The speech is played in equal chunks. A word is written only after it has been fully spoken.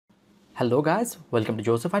Hello guys, welcome to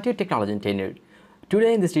Joseph IT Technology and Tenure.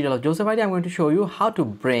 Today in this tutorial of Joseph IT, I'm going to show you how to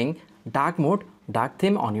bring dark mode, dark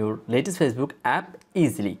theme on your latest Facebook app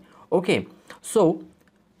easily. Okay, so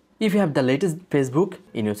if you have the latest Facebook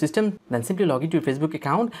in your system, then simply log into your Facebook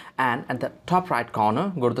account and at the top right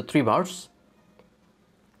corner, go to the three bars,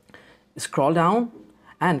 scroll down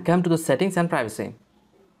and come to the settings and privacy.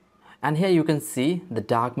 And here you can see the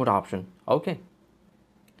dark mode option. Okay,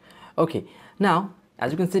 now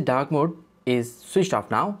as you can see, dark mode is switched off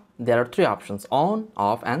now. There are three options: on,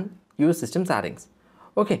 off and use system settings.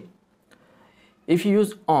 Okay, if you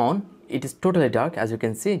use on, it is totally dark as you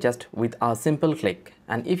can see just with a simple click.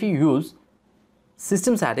 And if you use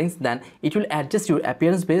system settings, then it will adjust your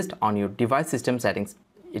appearance based on your device system settings.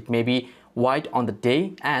 It may be white on the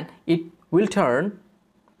day and it will turn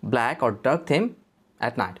black or dark theme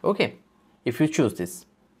at night. Okay, if you choose this.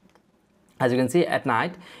 As you can see, at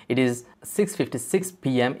night it is 6:56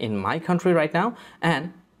 p.m. in my country right now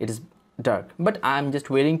and it is dark, but I'm just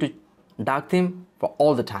waiting to dark theme for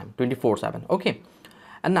all the time, 24/7. Okay,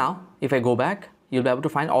 and now if I go back, you'll be able to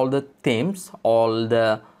find all the themes, all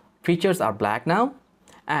the features are black now.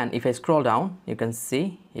 And if I scroll down, you can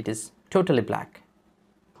see it is totally black.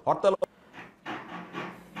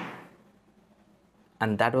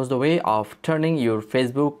 And that was the way of turning your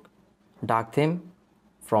Facebook dark theme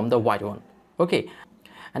from the white one. Okay,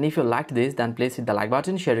 and if you liked this, then please hit the like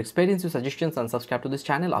button, share your experience, your suggestions and subscribe to this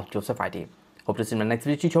channel of Joseph IT. Hope to see you in my next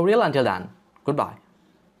video tutorial. Until then, goodbye.